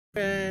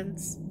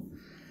Friends,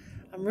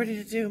 I'm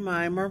ready to do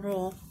my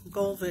Marlboro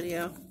goal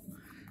video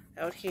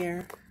out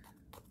here.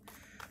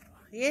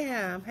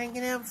 Yeah, I'm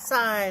hanging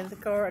outside the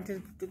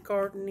garden, the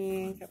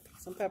gardening. Got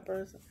some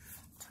peppers,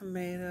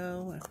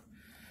 tomato, and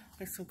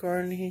make some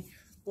gardening,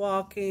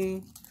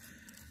 walking.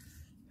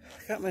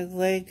 Got my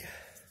leg,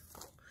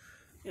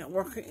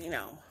 working.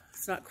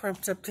 It's not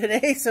cramped up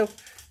today, so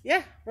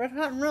yeah, red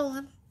hot and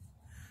rolling.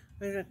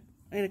 Made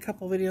a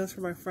couple videos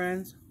for my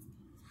friends.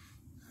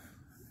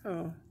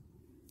 Oh.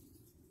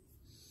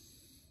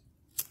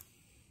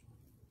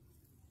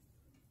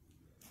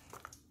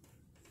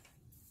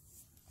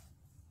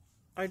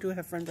 I do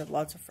have friends. I have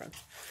lots of friends.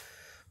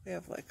 We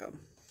have like a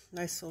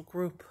nice little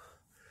group.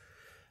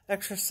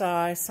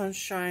 Exercise,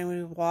 sunshine, we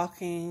do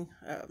walking,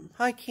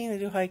 hiking. They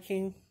do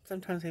hiking.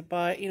 Sometimes they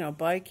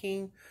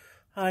biking,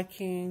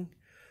 hiking.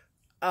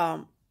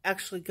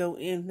 Actually go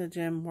in the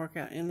gym, work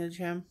out in the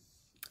gym.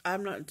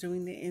 I'm not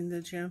doing it in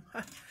the gym.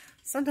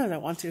 Sometimes I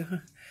want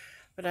to,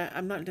 but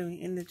I'm not doing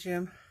it in the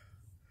gym.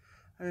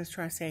 I'm just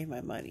trying to save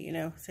my money,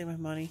 save my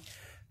money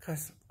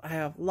because I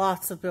have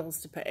lots of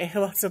bills to pay.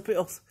 Lots of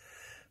bills.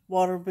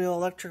 Water bill,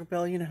 electric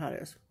bill, you know how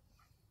it is.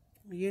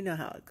 You know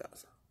how it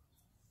goes.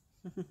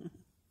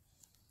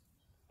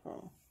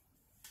 Oh.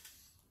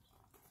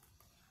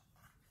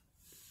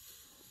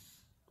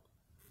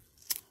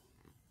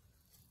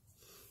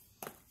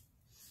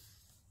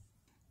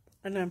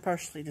 And I'm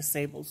partially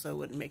disabled, so it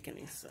wouldn't make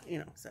any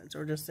sense.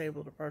 Or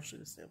disabled or partially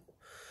disabled.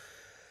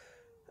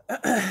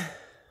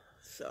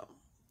 So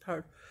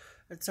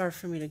it's hard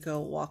for me to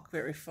go walk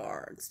very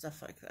far and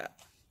stuff like that.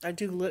 I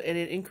do, and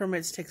it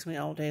increments, takes me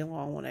all day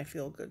long when I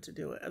feel good to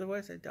do it.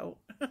 Otherwise, I don't.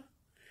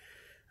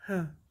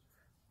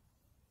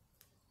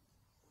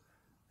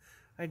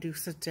 I do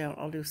sit down.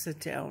 I'll do sit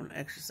down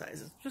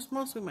exercises, just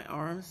mostly my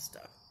arms and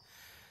stuff.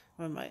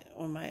 When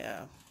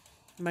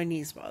my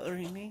knees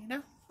bothering me,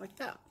 like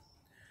that.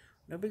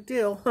 No big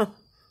deal.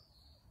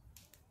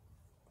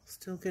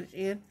 Still get it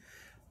in.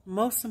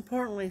 Most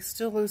importantly,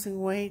 still losing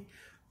weight.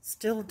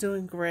 Still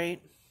doing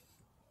great.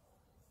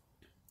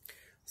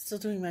 Still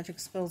doing magic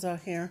spells out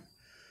here.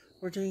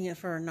 We're doing it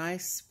for a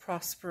nice,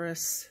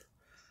 prosperous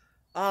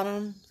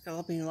autumn. It's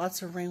going to be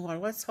lots of rainwater.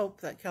 Let's hope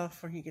that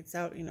California gets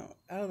out,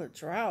 out of the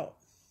drought.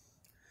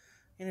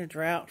 In a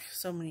drought for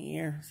so many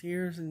years.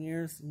 Years and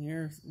years and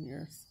years and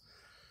years.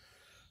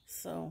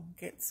 So,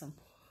 get some,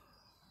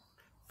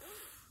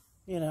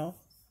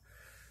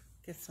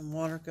 get some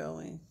water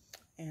going.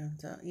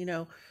 And,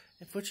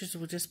 if witches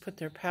would just put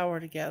their power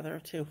together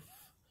to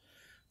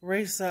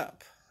raise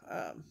up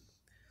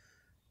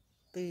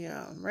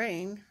the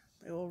rain,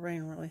 it will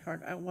rain really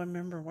hard. I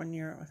remember one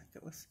year, I think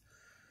it was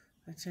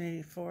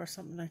 1984 or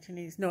something,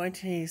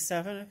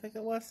 1987, I think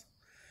it was.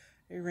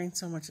 It rained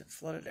so much it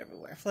flooded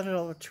everywhere. Flooded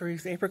all the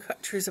trees, the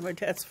apricot trees at my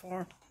dad's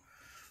farm.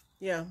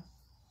 Yeah.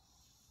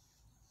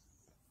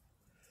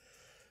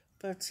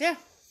 But yeah.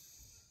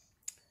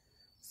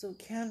 So it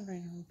can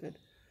rain really good.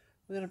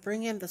 We're going to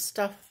bring in the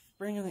stuff,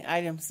 bring in the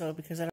items though, because I don't